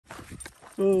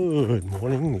Good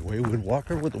morning, the Wayward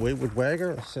Walker with the Wayward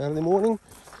Wagger, Saturday morning,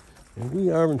 and we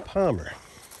are in Palmer.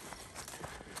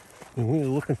 And we are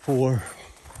looking for,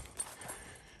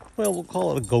 well, we'll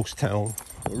call it a ghost town.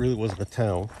 It really wasn't a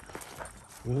town.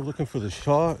 We were looking for the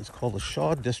Shaw, it's called the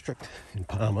Shaw District in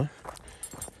Palmer.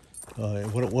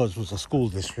 What it was a school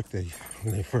district.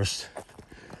 When they first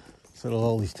settled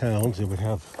all these towns, they would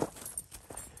have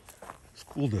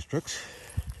school districts.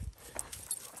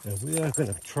 And we are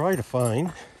going to try to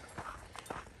find,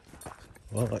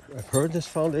 well, I've heard this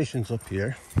foundation's up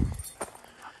here,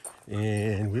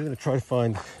 and we're going to try to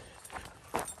find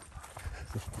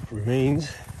the remains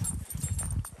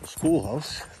of the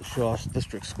schoolhouse, the Shaw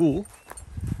District School.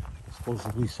 There's supposed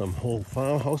to be some old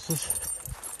farmhouses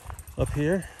up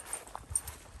here,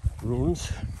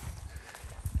 ruins,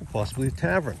 and possibly a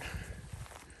tavern.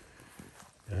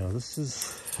 Now this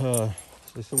is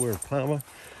we're in Palmer.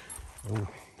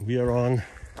 We are on,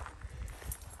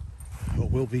 or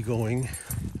will be going,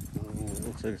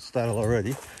 looks like it started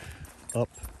already, up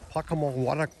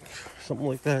Pockamawada, something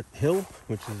like that hill,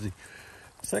 which is the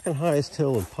second highest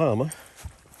hill in Palmer.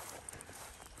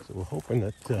 So we're hoping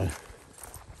that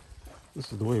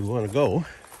this is the way we want to go.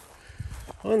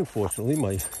 Unfortunately,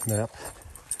 my map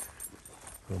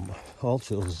from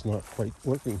Hallchills is not quite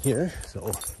working here,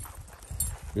 so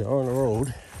we are on the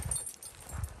road.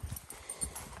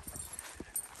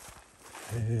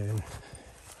 And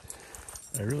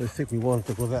I really think we wanted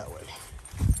to go that way.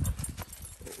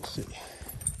 We'll see.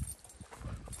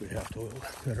 We have to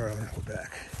turn around and go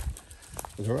back.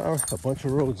 There are a bunch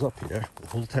of roads up here,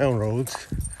 little town roads,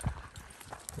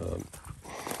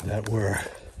 that were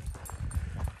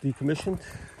decommissioned.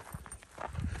 I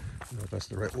don't know if that's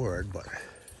the right word, but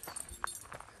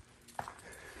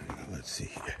let's see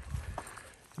here.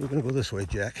 We're going to go this way,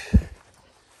 Jack.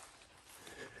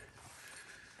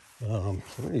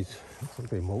 Looks like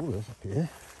they mowed this up here.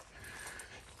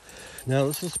 Now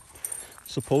this is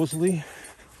supposedly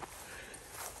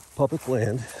public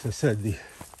land. As I said, the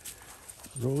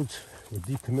roads were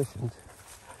decommissioned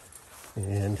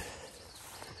and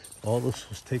all this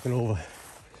was taken over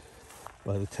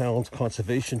by the town's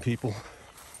conservation people.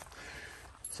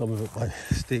 Some of it by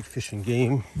State Fish and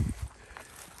Game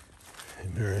and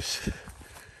various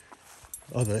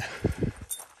other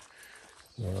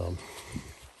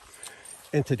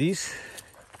entities,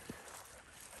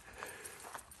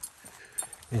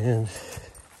 and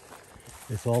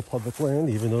it's all public land,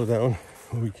 even though down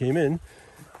when we came in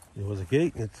there was a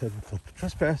gate and it said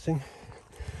trespassing.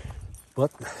 But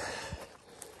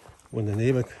when the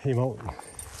neighbor came out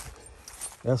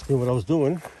and asked me what I was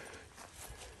doing,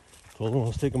 told him I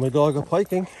was taking my dog up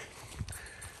hiking,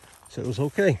 said it was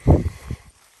okay.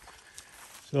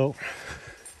 So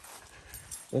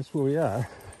that's where we are.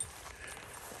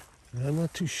 I'm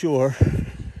not too sure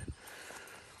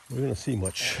we're going to see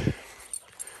much.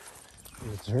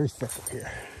 It's very thick up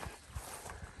here.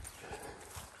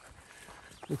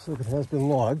 Looks like it has been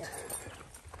logged.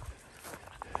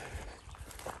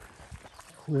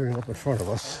 Clearing up in front of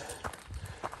us.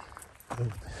 I'll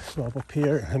stop up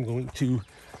here. I'm going to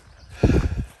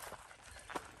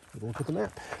look at the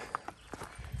map.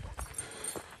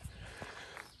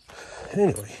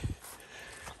 Anyway.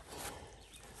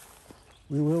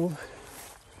 We will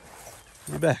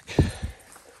be back.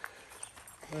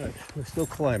 All right, we're still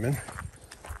climbing.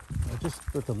 I just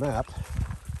got the map,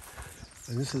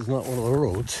 and this is not one of the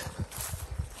roads.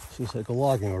 Seems like a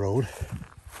logging road.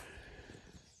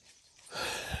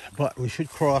 But we should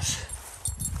cross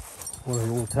one of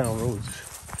the old town roads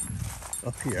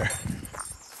up here.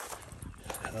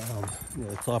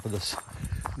 Near the top of this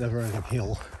never-ending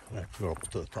hill. I have to go up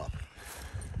to the top.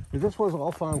 But this was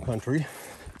all farm country.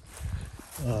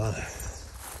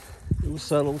 It was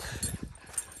settled,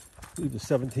 I believe, the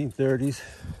 1730s,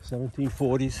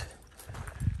 1740s.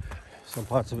 Some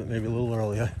parts of it maybe a little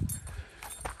earlier.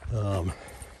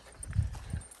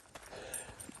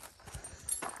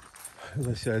 As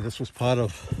I said, this was part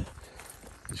of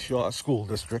the Shaw School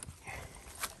District,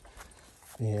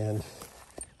 and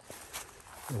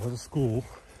there was a school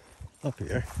up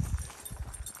here.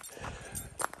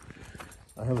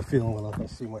 I have a feeling we're not going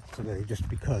to see much today just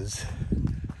because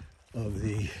of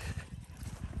the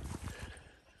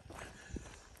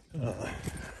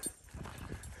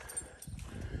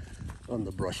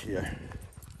underbrush here.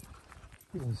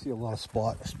 You can see a lot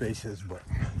of spaces, but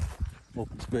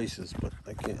open spaces, but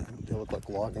I can't. They look like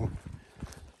logging.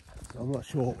 So I'm not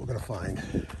sure what we're going to find.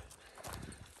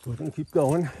 So we're going to keep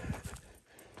going,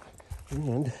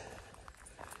 and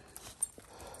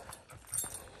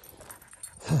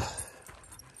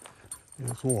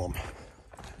it's warm.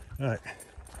 All right,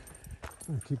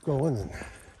 I'm gonna keep going, and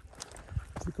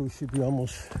I think we should be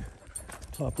almost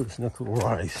top of this next little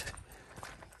rise.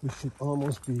 We should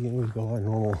almost be, and we go our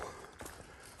normal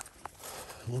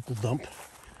local dump.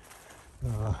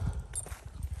 I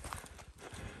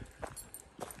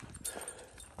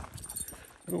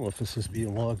don't know if this is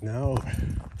being logged now or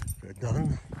they're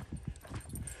done.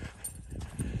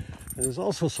 And there's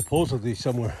also supposedly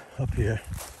somewhere up here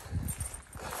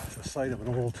the site of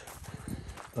an old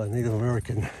Native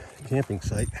American camping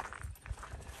site,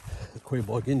 the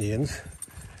Quabog Indians,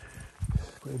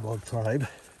 Quabog tribe.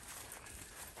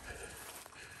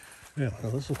 Yeah, now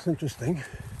this looks interesting,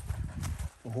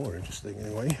 or more interesting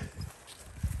anyway.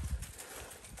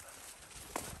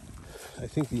 I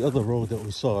think the other road that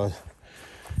we saw,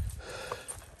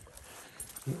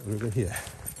 over here.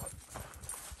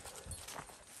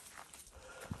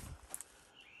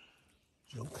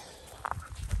 Junk.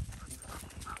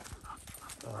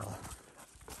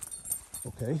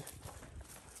 Okay.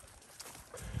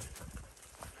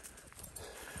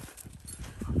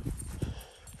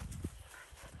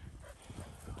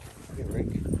 Hey, Rick.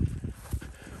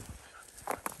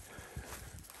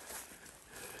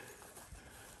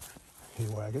 Hey,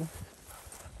 wagon.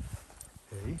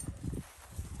 Hey.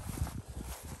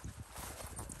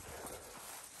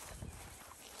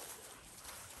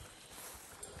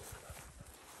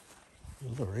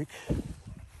 Another rake.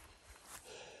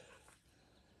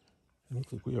 It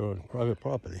looks like we are on private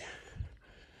property.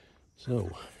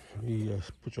 So, let me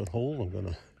put you on hold. I'm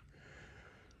gonna see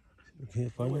if we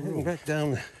can't find it. Heading back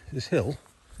down this hill,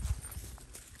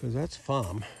 because that's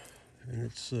farm, and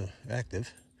it's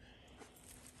active.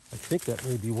 I think that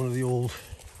may be one of the old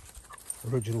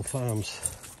original farms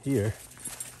here.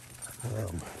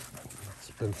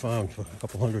 It's been farmed for a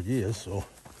couple hundred years, so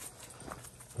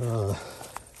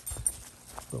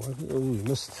we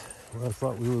missed where I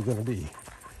thought we were going to be.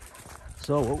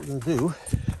 So what we're going to do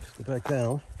is go back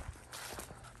down,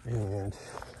 and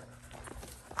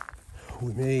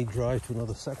we may drive to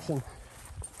another section.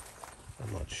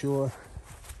 I'm not sure,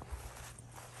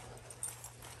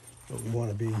 but we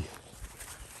want to be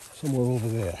somewhere over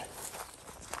there,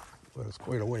 but it's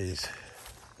quite a ways.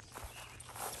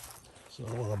 So I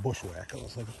don't want to bushwhack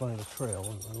unless I can find a trail,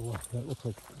 and I don't want, that looks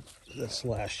like that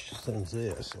slash ends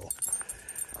there. So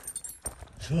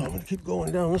I'm going to keep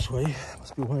going down this way.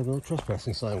 Must be why no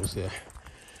trespassing sign was there.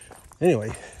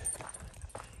 Anyway,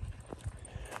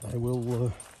 I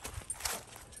will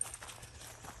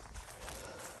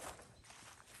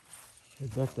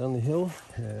head back down the hill,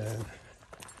 and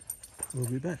we'll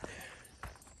be back.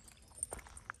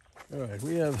 All right,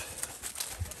 we have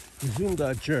resumed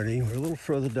our journey. We're a little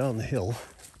further down the hill.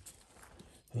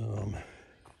 And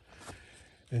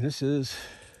this is,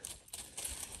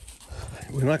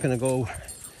 we're not going to go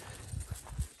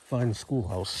find the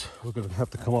schoolhouse. We're going to have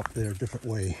to come up there a different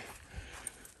way.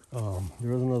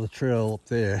 There is another trail up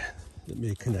there that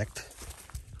may connect,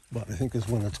 but I think is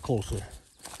when it's closer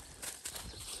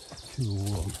to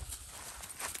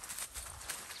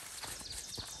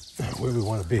where we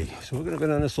want to be. So we're going to go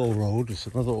down this old road. It's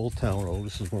another old town road.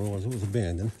 This is one of the ones that was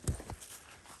abandoned.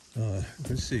 You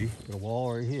can see the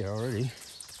wall right here already.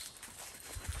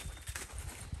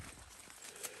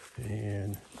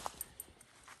 And,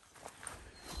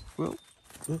 well,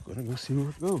 we're going to go see where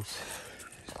it goes.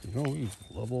 You know, we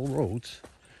love old roads.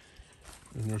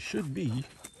 And there should be,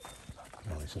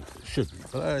 well, I think there should be,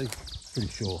 but I'm pretty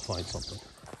sure we'll find something.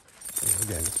 And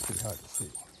again, it's pretty hard to see.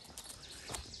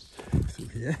 Through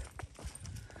here.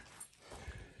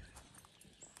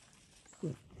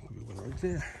 But we went right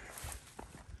there.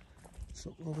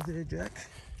 Something over there, Jack.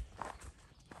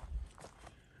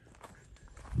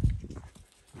 You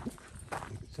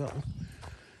can tell.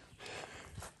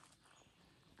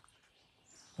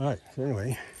 All right, so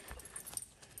anyway,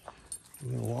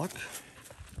 we're gonna walk.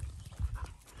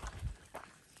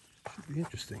 Should be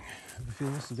interesting. I have a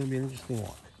feeling this is gonna be an interesting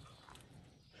walk.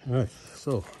 All right,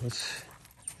 so let's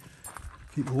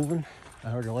keep moving.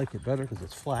 I already like it better because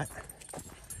it's flat.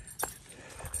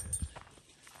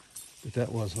 But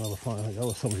that was another farm. That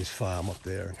was somebody's farm up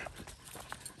there.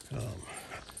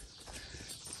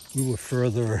 We were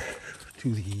further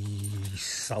to the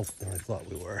south than I thought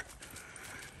we were.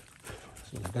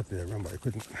 So when I got there, remember, I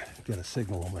couldn't get a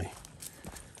signal on my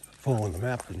phone. The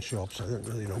map didn't show up, so I didn't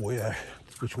really know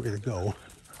which way to go.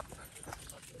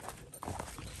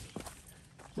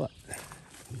 But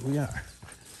here we are.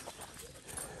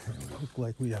 And we look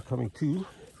like we are coming to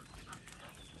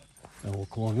an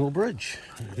old colonial bridge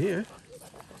right here.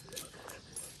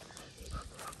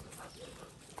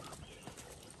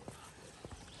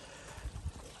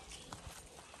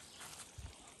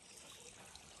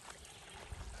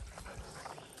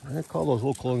 And I call those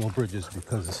old colonial bridges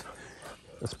because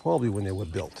that's probably when they were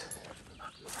built,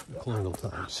 in colonial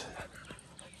times.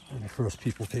 When the first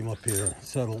people came up here and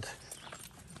settled,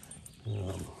 they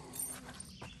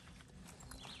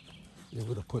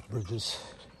would have put bridges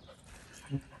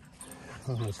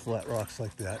on those flat rocks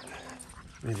like that,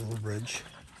 made a little bridge.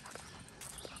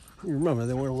 You remember,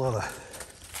 there weren't a lot of,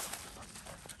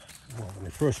 well, when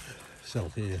they first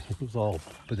settled here, it was all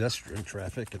pedestrian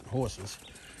traffic and horses.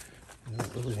 There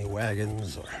weren't really any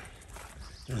wagons or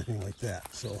anything like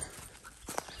that. So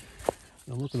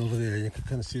I'm looking over there, you can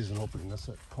kind of see there's an opening. That's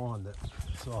that pond that I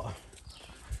saw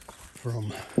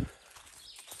from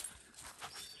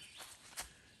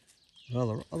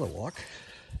another walk.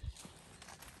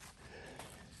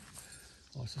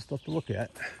 Lots of stuff to look at.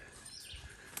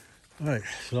 All right,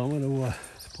 so I'm going to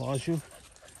pause you.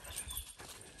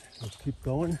 Let's keep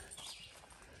going.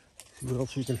 See what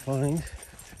else we can find.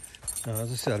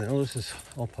 As I said, I know this is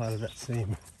all part of that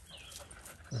same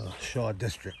Shaw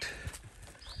district.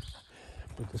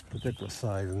 But this particular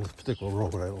side and this particular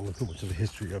road, I don't know too much of the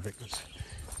history of it because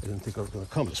I didn't think I was going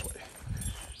to come this way.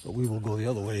 But we will go the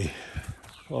other way.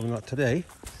 Probably not today,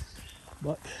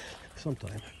 but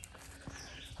sometime.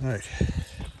 All right,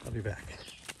 I'll be back.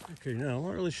 Okay, now I'm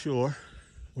not really sure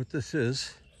what this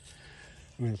is.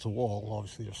 I mean, it's a wall,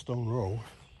 obviously a stone row.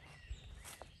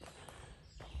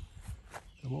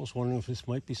 I'm almost wondering if this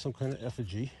might be some kind of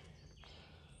effigy.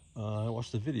 I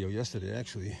watched a video yesterday,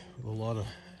 actually, with a lot of,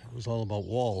 it was all about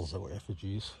walls that were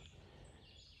effigies.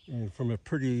 And from a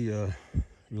pretty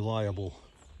reliable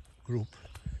group,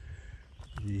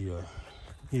 the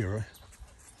era.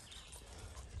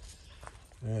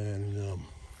 And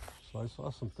so I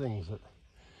saw some things that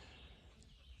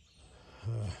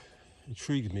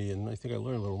intrigued me, and I think I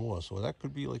learned a little more. So that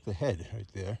could be like the head right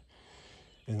there.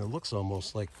 And it looks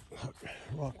almost like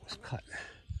rock was cut.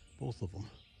 Both of them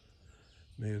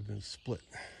may have been split.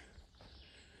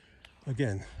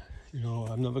 Again, you know,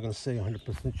 I'm never going to say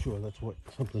 100% sure that's what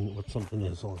something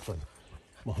is, unless I'm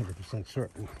 100%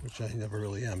 certain, which I never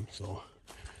really am. So,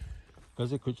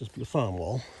 because it could just be a farm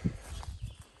wall.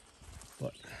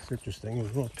 But it's interesting. It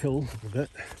was going uphill a little bit.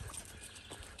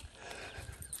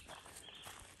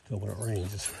 So when it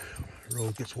rains, this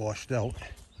road gets washed out.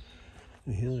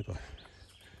 And here's like a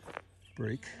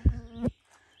break.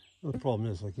 The problem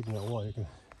is, like, even that wall, you can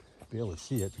barely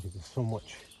see it because there's so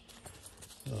much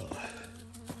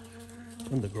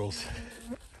undergrowth.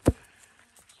 But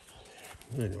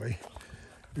anyway,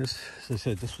 this, as I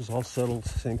said, this was all settled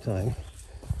at the same time.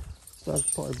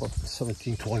 Started probably about the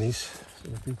 1720s,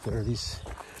 1730s.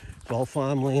 It's all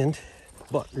farmland.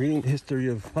 But reading the history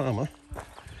of Parma,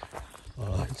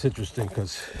 it's interesting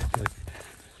because like,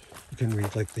 you can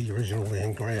read like the original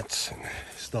land grants and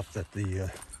stuff that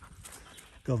the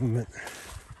government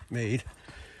made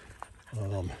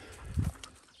or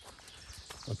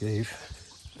gave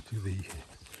to the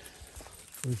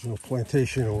original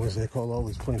plantation, or as they call all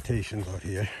these plantations out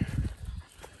here.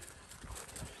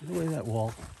 The way that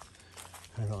wall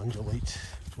kind of undulates,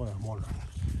 that's why I'm wondering.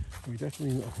 We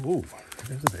definitely know, whoa,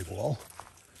 there's a big wall.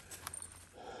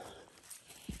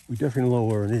 We definitely know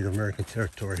we're in Native American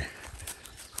territory.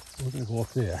 We're going to go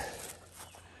up there.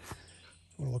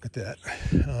 We'll look at that.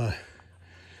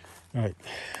 All right,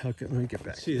 okay, let me get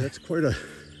back. See, that's quite a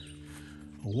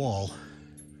wall.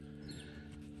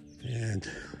 And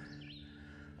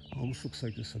almost looks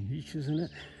like there's some niches in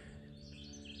it.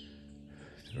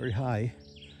 It's very high,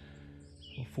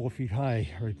 about 4 feet high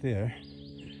right there.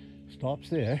 Stops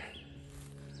there.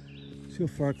 See how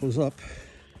far it goes up.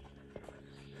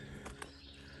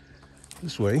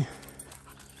 This way.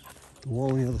 The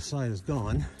wall on the other side is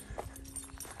gone.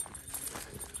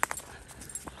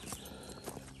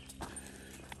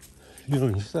 You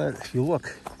know, if you look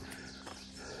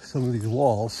at some of these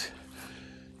walls,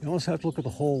 you almost have to look at the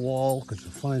whole wall because you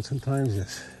find sometimes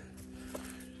there's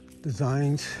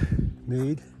designs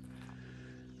made.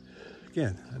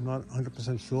 Again, I'm not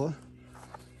 100% sure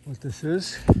what this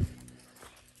is,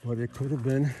 but it could have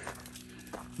been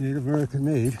Native American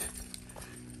made.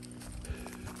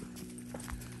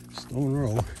 Stone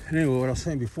row. Anyway, what I was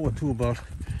saying before too about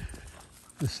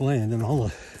this land and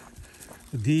all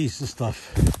the deeds and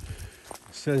stuff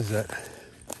says that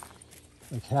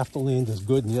like half the land is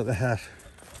good and the other half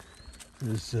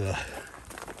is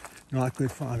not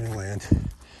good farming land.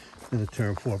 There's a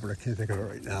term for it, but I can't think of it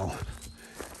right now.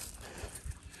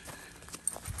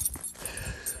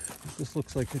 This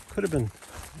looks like it could have been,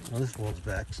 well, this wall's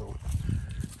back, so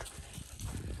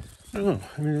I don't know.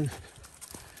 I mean,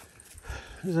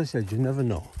 as I said, you never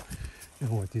know,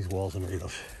 what these walls are made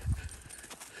of.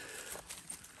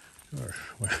 Or,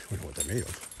 well, we know what they're made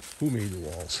of. who made the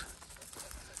walls.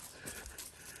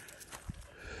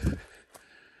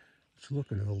 Just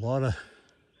looking at a lot of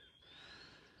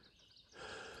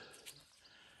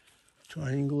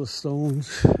triangular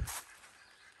stones.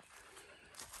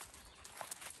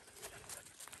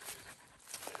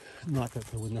 Not that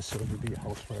there would necessarily be a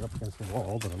house right up against the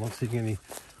wall, but I'm not seeing any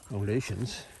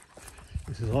foundations.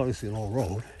 This is obviously an old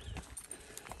road.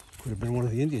 Could have been one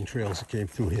of the Indian trails that came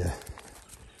through here.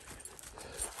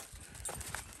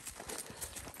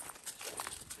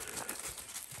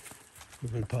 Could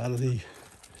have been part of the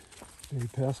Maybe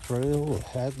Pass Trail or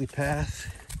Hadley Path.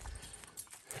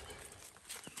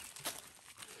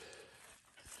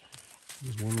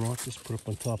 There's one rock just put up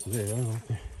on top of there. I don't know.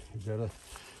 Is that a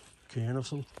can of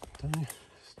some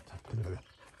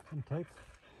type?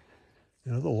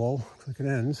 Another wall, looks like it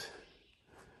ends.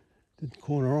 Didn't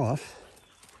corner off.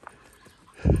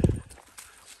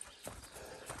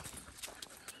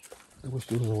 I wish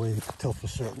there was a way to tell for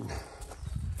certain.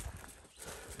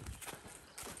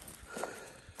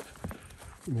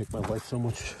 It'd make my life so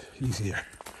much easier.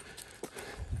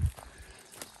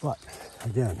 But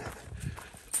again,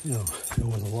 you know, there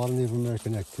was a lot of Native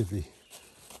American activity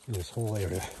in this whole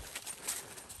area,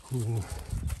 including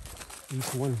at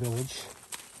least one village.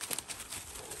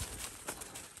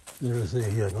 There is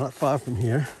a, not far from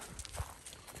here,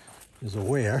 there's a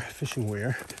weir, fishing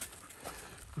weir,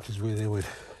 which is where they would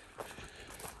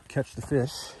catch the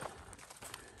fish.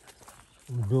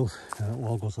 And build, that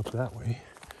wall goes up that way,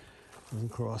 doesn't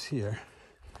cross here.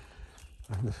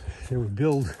 And they would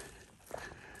build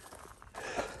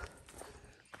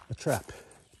a trap,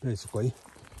 basically,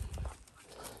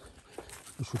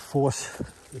 which would force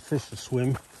the fish to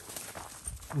swim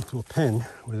into a pen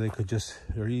where they could just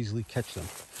very easily catch them,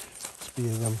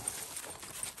 spear them,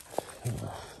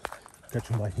 catch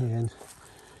them by hand.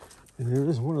 And there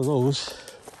is one of those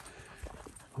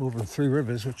over in Three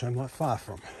Rivers, which I'm not far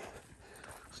from.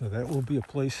 So that will be a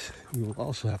place we will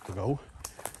also have to go.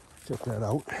 Check that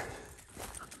out.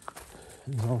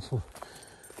 There's also,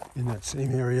 in that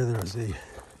same area, there is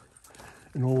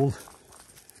an old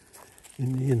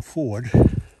Indian ford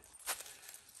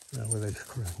where they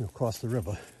cross the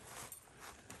river.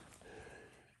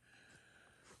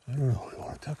 I don't know. You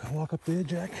want to walk up there,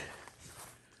 Jack?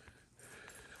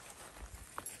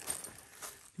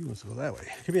 He wants to go that way.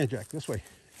 Come here, Jack. This way.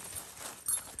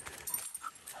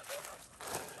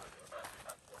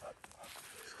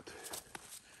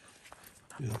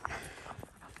 Yeah.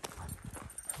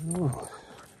 Oh,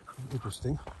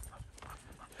 interesting.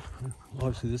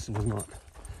 Obviously, this was not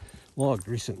logged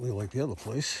recently like the other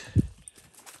place.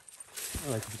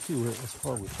 I can see where it was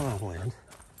probably farmland.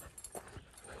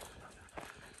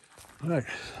 All right,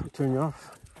 I'll turn you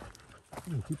off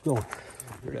and keep going.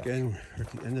 Here again, we're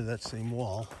at the end of that same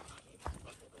wall.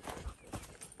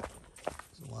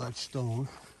 There's a large stone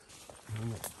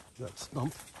and that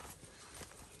stump.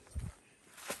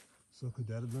 So could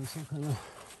that have been some kind of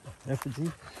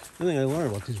effigy? The thing I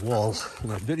learned about these walls in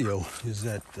that video is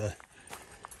that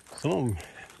some of them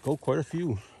go quite a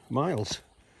few miles.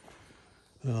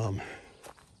 You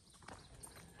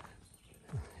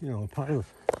know, part of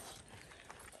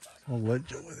a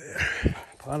ledge over there,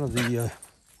 part of the what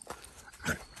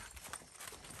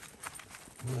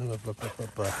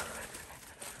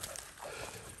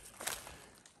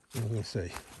am I going to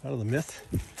say? Part of the myth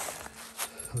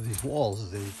of these walls is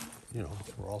they, you know,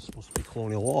 were all supposed to be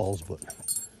colonial walls, but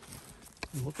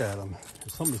you look at them.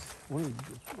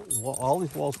 All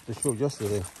these walls that they showed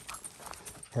yesterday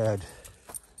they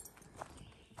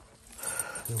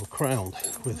were crowned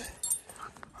with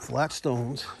flat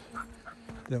stones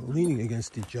that were leaning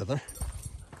against each other.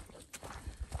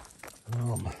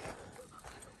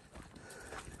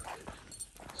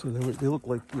 So they look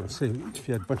like, you know, say if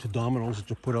you had a bunch of dominoes that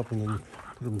you put up and then you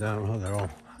put them down, how they're all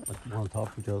like on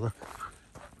top of each other.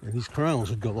 And these crowns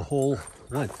would go the whole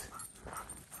length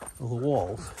of the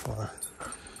walls.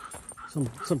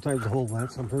 Sometimes the whole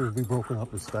length, sometimes it would be broken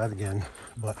up and start again.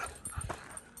 But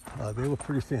they were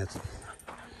pretty fancy.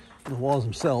 The walls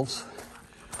themselves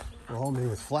were all made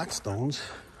with flat stones.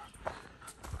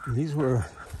 And these were,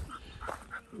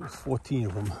 there was 14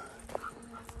 of them.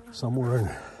 Some were in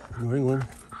New England,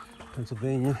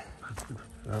 Pennsylvania.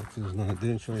 There's none, they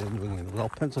didn't show you New England. It was all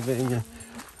Pennsylvania,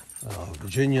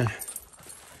 Virginia.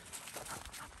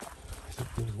 I think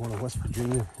there was one in West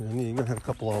Virginia. And then you're going to have a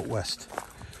couple out west.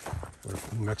 Or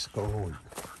New Mexico and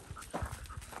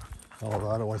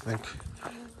Colorado, I think.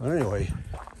 But anyway,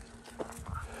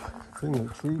 the thing that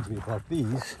intrigues me about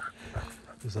these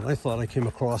is that I thought I came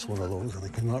across one of those, and I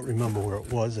cannot remember where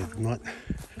it was. I did not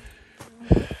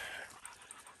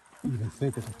even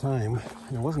think at the time,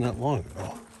 and it wasn't that long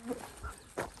ago,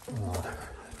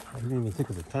 didn't even think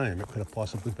at the time it could have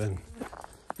possibly been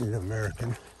Native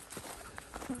American.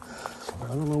 So I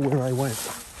don't know where I went.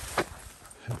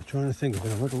 I'm trying to think of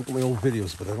it. I went to look at my old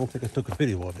videos, but I don't think I took a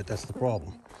video of it. That's the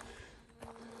problem.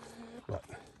 But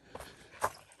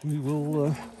we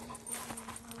will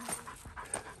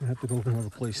have to go to another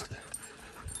place to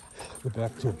go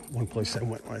back to one place I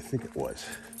went, I think it was,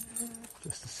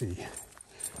 just to see.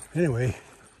 Anyway,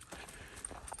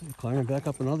 we're climbing back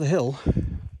up another hill.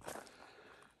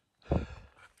 So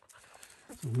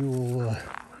we will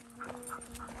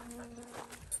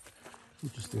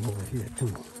interesting over here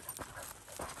too.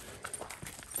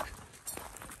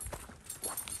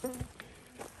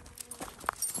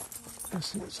 Let's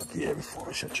see what's up here before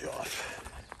I shut you off.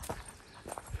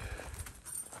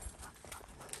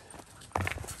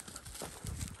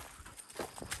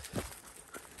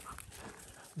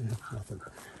 Yeah, nothing.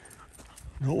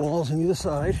 No walls on either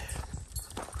side.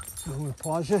 So I'm going to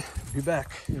pause you. Be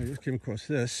back. I just came across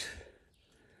this.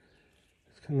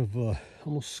 It's kind of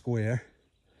almost square.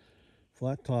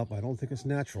 Flat top. I don't think it's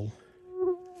natural.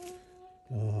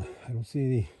 I don't see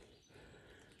any.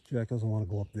 Jack doesn't want to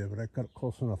go up there, but I got it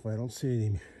close enough. I don't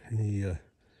see any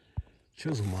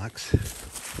chisel marks. I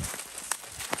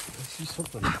see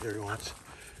something up there he wants.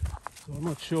 So I'm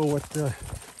not sure what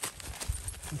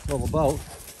it's all about.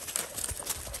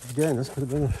 Again, this could have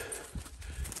been an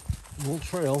old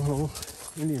trail, an old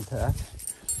Indian path.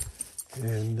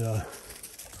 And it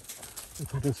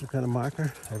could have been some kind of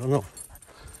marker. I don't know.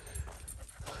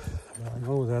 But I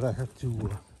know that I have to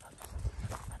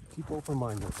keep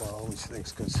open-minded about all these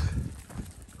things, because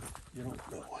you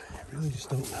don't know. You really just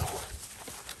don't know.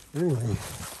 Anyway,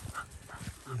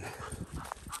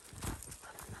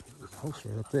 there's a house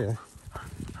right up there.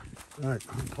 All right,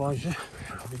 I'm gonna pause you.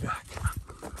 I'll be back.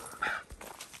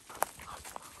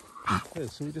 Okay,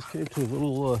 so we just came to a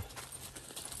little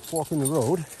fork in the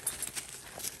road.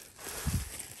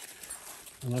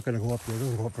 I'm not going to go up there. It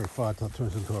doesn't go up very far until it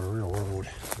turns into a real road.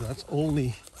 So that's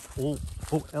only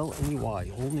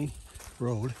O-L-N-E-Y, only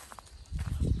road.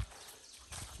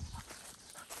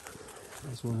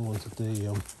 That's one of the ones that they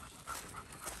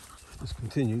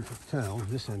discontinued for the town,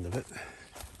 this end of it.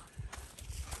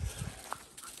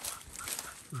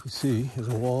 You can see there's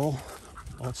a wall,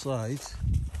 all sides,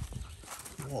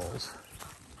 walls.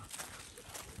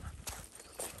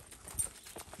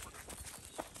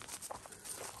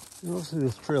 Most of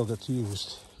this trail gets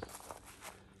used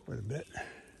quite a bit.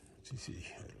 What's he see?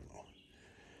 I don't know.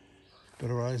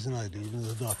 Better eyes than I do, even though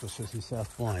the doctor says he's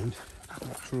half blind.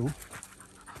 Not true.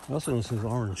 I also notice there's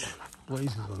orange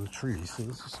blazes on the trees, so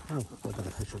this is kind of like an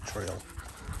official trail.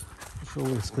 I'm sure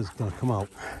when it's going to come out.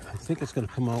 I think it's going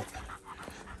to come out.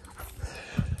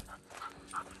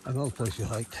 Another place you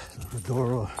hiked,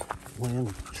 Medora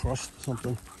Land Trust or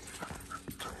something.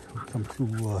 We come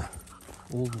to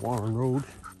Old Warren Road.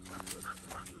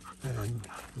 And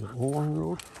is it Old Warren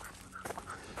Road?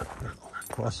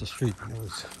 Across the street, there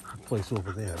was a place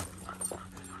over there.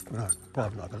 We're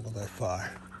probably not going to go that far.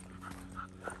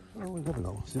 Well, we never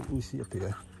know. See what we see up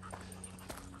here.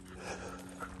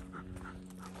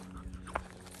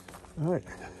 All right,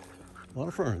 a lot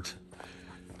of ferns.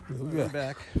 We'll be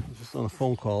back. I was just on a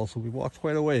phone call, so we walked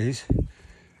quite a ways.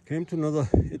 Came to another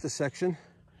intersection.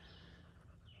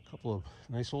 A couple of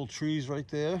nice old trees right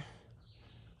there.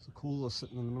 It's a cooler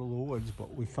sitting in the middle of the woods,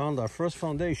 but we found our first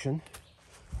foundation,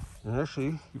 and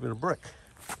actually even a brick.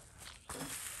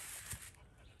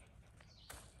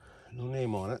 No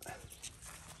name on it,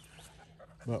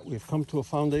 but we've come to a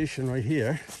foundation right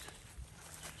here.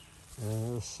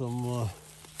 There's some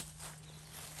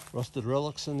rusted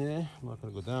relics in there. I'm not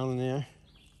going to go down in there.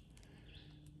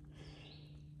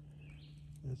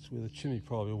 That's where the chimney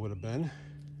probably would have been.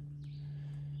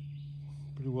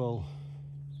 Pretty well.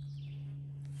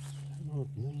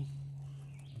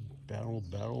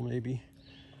 Barrel maybe.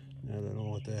 I don't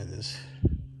know what that is.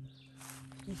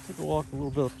 Let's take a walk a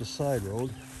little bit up the side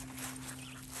road.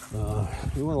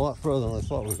 We went a lot further than I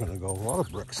thought we were going to go. A lot of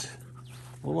bricks.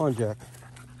 Hold on, Jack.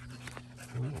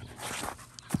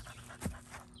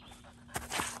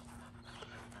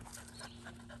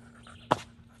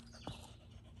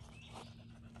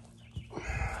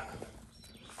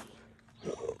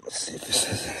 Let's see if this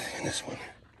has anything in this one.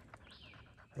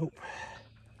 Nope.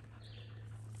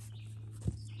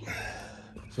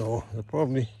 So they're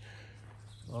probably,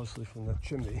 obviously, from that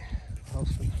chimney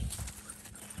house.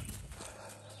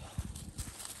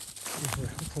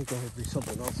 Looks like there would be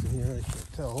something else in here. I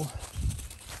can't tell.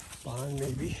 Barn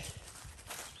maybe.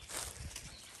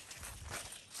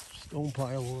 Stone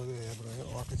pile over there, but I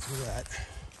gotta walk it through that.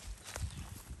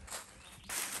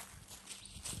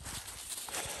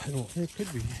 I don't think it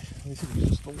could be. I think it's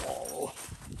just a wall.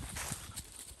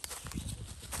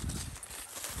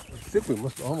 I think we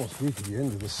must almost be to the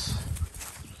end of this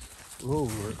road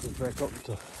where it goes back out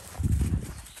into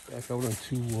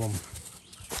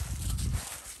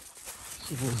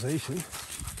civilization.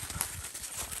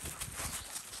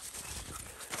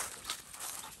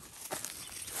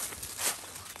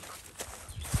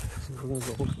 So we're going to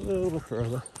go a little bit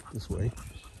further this way.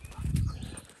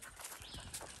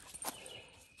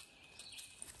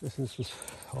 This is just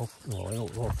all, well, I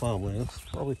don't know, farmland. It's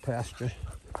probably pasture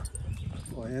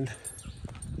land.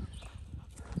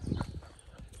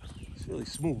 It's really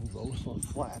smooth though, it's not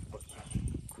flat, but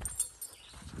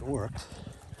it worked.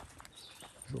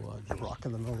 There's a large rock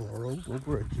in the middle of the road, no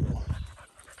bridge though.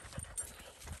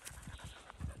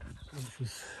 Which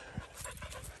is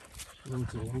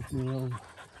roads are looping around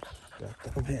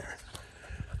back down here.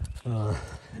 There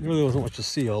really wasn't much to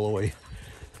see all the way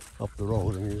up the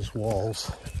road. I mean, just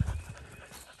walls.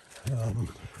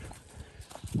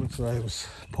 One side was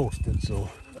posted, so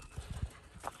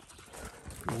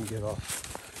you can get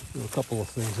off. There were a couple of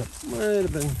things that might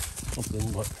have been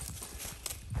something, but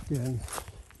again,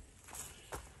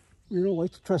 we don't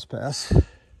like to trespass.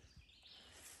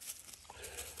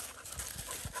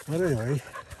 But anyway,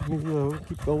 we'll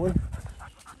keep going.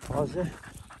 Pause it,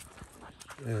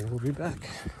 and we'll be back.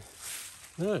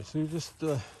 All right, so we're just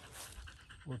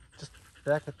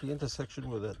back at the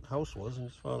intersection where that house was, and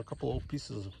just found a couple old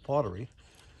pieces of pottery,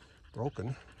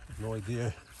 broken. Have no idea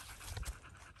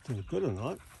if they're good or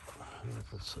not. I don't know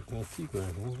if it's like antique or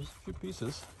anything. Just a few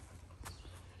pieces.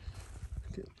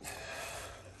 Okay.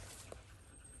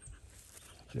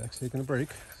 Jack's taking a break.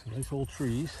 Some nice old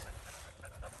trees.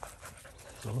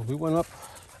 So we went up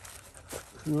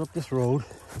this road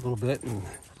a little bit, and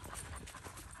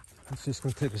it's just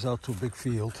going to take us out to a big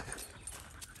field.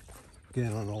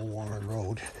 Again, on Old Warren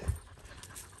Road.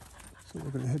 So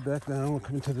we're going to head back down. We're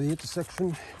coming to the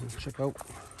intersection and check out.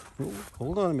 Oh,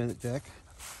 hold on a minute, Jack.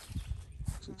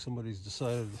 Looks like somebody's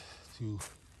decided to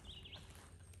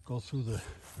go through the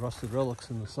rusted relics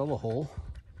in the cellar hole.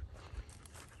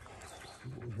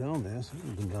 Down there, so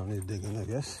we've been down there digging, I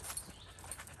guess.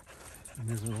 And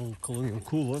there's an old colonial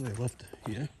cooler they left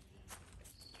here.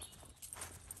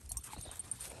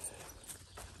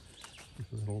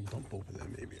 There's an old dump over there,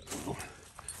 maybe, I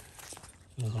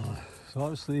don't know. So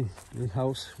obviously, the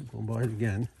house, we're going to buy it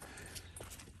again,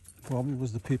 probably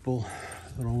was the people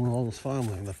that own all this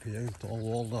farmland up here. It's all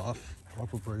walled off,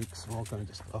 proper breaks, and all kinds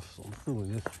of stuff. So I'm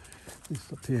assuming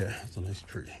this up here, it's a nice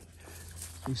tree.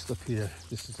 This up here,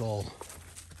 this is all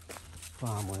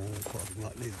farmland, probably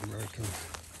not Native American.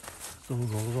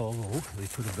 Those all old. They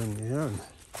could have been there and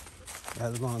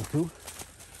added on to.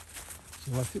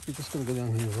 So I think we're just going to go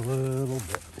down here a little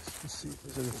bit. Let's see if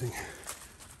there's anything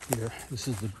here. This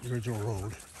is the original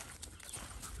road.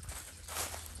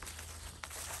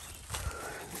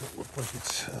 Doesn't look like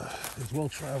it's well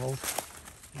traveled.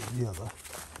 The other.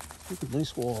 Look at a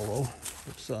nice wall though,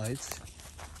 both sides.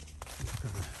 It's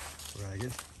kind of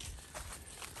ragged.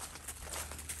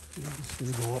 I'm just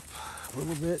going to go up a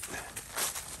little bit.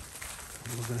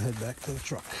 And we're going to head back to the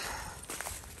truck.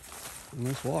 A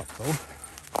nice walk though.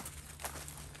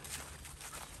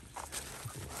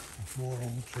 More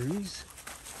old trees.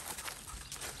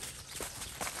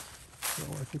 So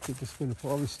I think we're just going to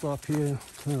probably stop here,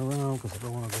 turn around, because I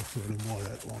don't want to go through any more of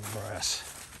that long grass.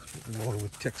 It's loaded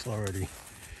with ticks already.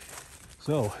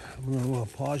 So I'm going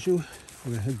to pause you.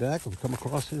 We're going to head back. If we come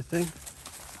across anything,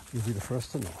 you'll be the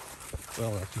first to know.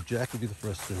 Well, actually, Jack will be the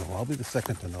first to know. I'll be the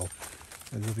second to know,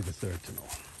 and you'll be the third to know.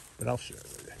 But I'll share it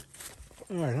with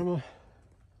you. All right, I'm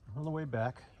on the way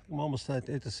back. I'm almost at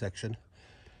the intersection.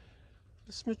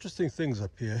 There's some interesting things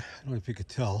up here. I don't know if you could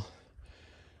tell.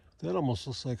 That almost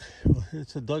looks like, well,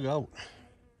 it's a dugout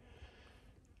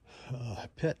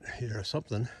pit here or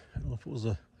something. I don't know if it was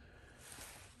a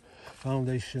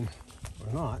foundation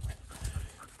or not.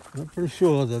 I'm pretty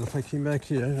sure that if I came back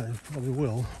here, and I probably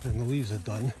will, when the leaves are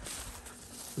done,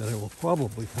 that I will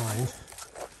probably find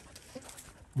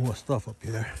more stuff up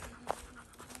here.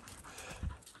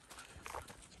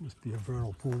 This must be a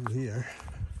vernal pool here.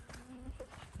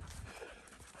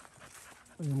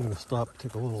 I'm going to stop,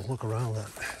 take a little look around that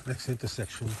next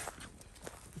intersection,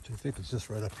 which I think is just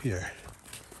right up here,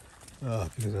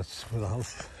 because that's where the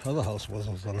other house was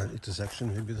on that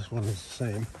intersection. Maybe this one is the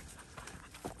same.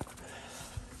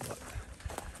 But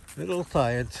a little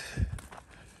tired.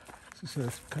 As I said,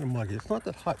 it's kind of muggy. It's not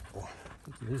that hot though.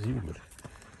 It is humid.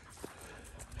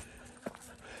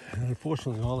 And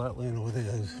unfortunately, all that land over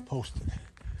there is posted,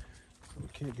 so we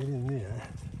can't get in there.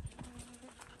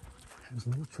 There's a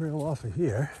little trail off of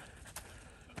here.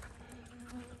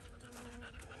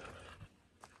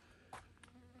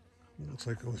 It looks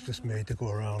like it was just made to go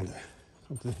around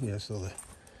something here so the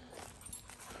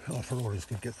off-roaders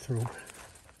could get through.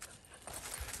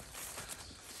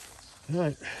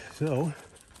 Alright, so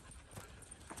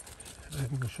I'm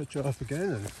going to shut you off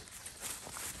again and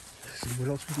see what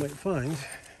else we might find.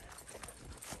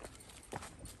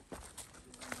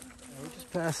 We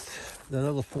just passed that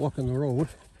other fork in the road.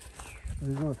 I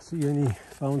did not see any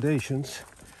foundations.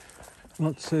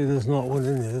 Not to say there's not one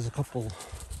in there. There's a couple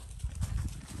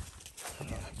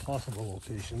possible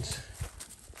locations.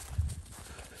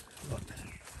 But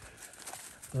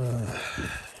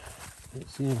don't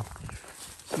see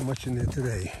much in there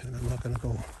today, and I'm not going to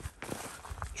go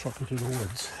trucking through the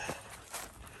woods.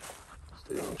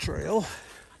 Stay on the trail.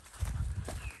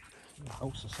 A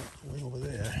house or something way over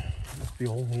there. Must be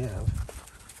Only Ave.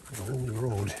 The Only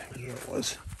Road. There it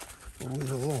was. Only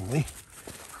the Lonely.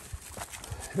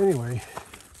 Anyway,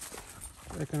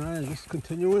 Rick and I are just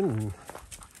continuing, and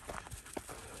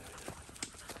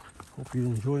hope you're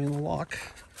enjoying the walk.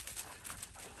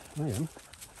 I am.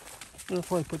 And that's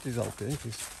why I put these out there, in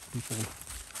case people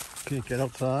can't get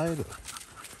outside or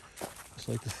just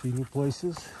like to see new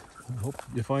places. I hope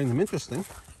you find them interesting,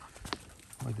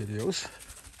 my videos.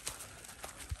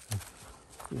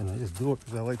 And I just do it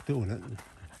because I like doing it. And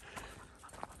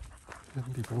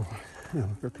get people,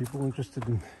 get people interested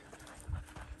in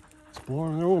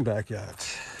exploring their own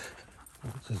backyards.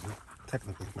 Which isn't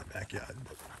technically my backyard,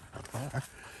 but not far.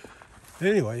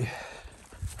 Anyway,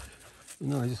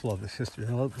 I just love this history.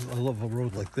 I love a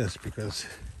road like this because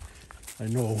I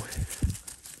know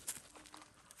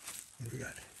what do we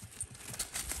got?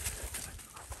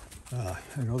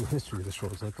 I know the history of this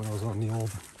road. It's like when I was on the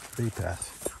old Bay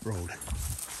Path road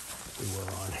we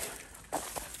were on.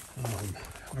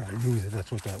 Or I knew that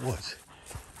that's what that was.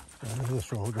 I know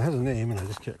this road. It has a name and I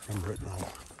just can't remember it now.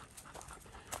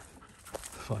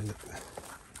 Find it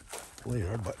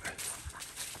later, but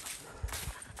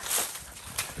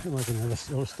I feel like I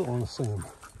was still on the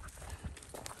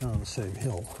same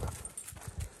hill.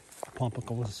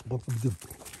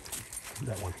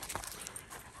 That one,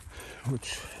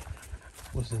 which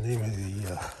was the name of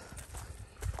the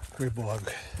Grey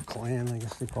Bog clan, I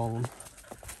guess they call them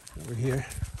over here.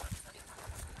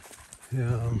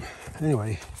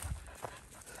 Anyway,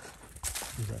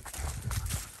 we got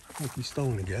Funky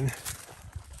Stone again.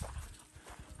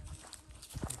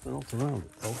 Nothing else around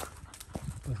it though.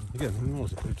 But again, who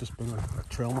knows? It could have just been a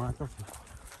trail marker.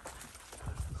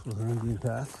 This was an Indian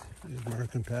path, the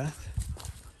American path.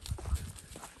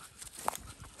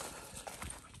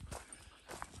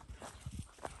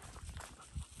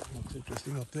 Looks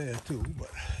interesting up there too,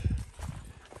 but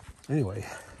anyway,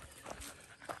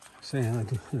 saying I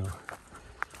do, when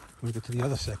we get to the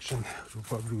other section, which we'll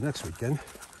probably do next weekend.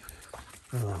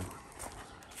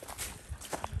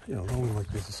 Knowing like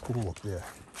there's a school up there,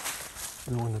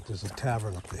 knowing that there's a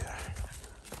tavern up there,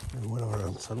 and whatever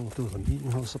else. I don't know if there was a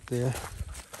meeting house up there,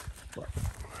 but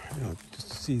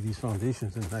just to see these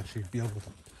foundations and actually be able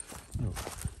to,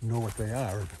 know what they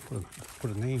are and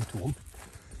put a name to them.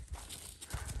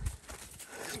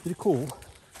 It's pretty cool.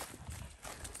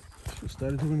 I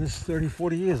started doing this 30,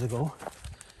 40 years ago.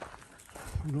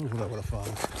 Who knows what I would have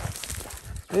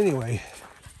found. Anyway,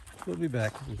 we'll be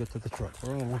back when we get to the truck.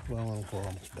 We're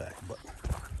almost back, but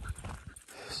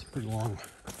it's a pretty long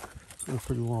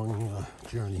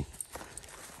journey.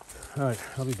 All right,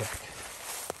 I'll be back.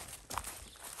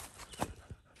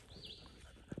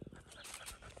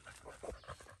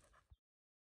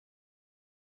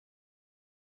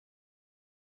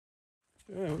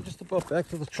 All right, we're just about back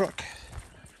to the truck.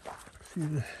 See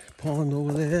the pond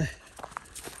over there.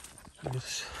 I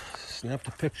just snapped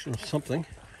a picture of something.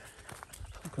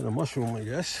 Some kind of mushroom, I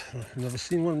guess. I've never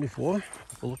seen one before.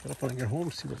 I'll look it up when I get home,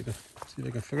 see if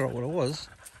I can figure out what it was.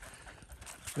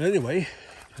 But anyway,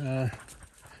 as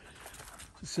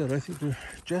I said, I think we're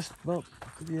just about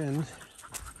to the end.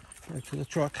 Back to the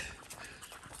truck.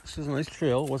 This is a nice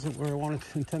trail. Wasn't where I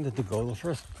intended to go the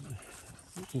first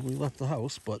when we left the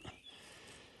house, but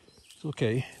it's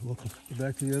okay. We'll get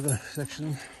back to the other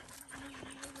section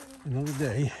another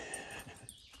day.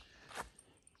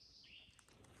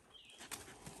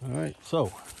 All right,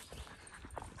 so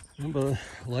remember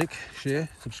to like, share,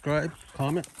 subscribe,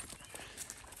 comment.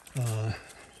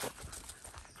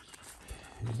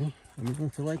 Remember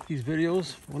if you like these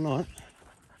videos or not.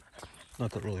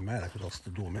 Not that it really matters because I'll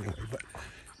still do them anyway, but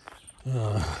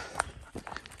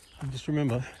just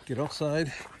remember, get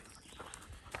outside,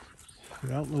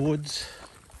 get out in the woods.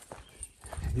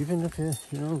 Even if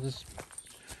there's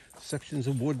sections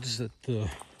of woods that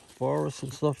forests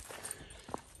and stuff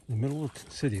in the middle of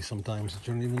the city sometimes that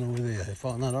you don't even know where they are. I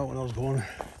found that out when I was going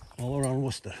all around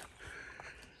Worcester.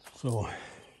 So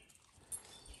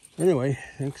anyway,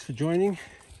 thanks for joining,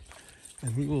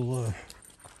 and we will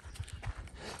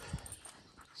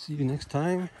see you next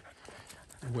time.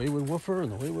 The Wayward Woofer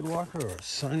and the Wayward Walker are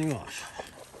signing off.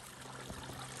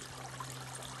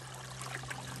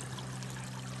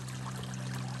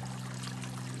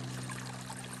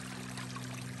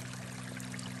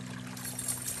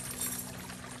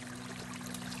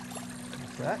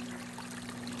 What's that?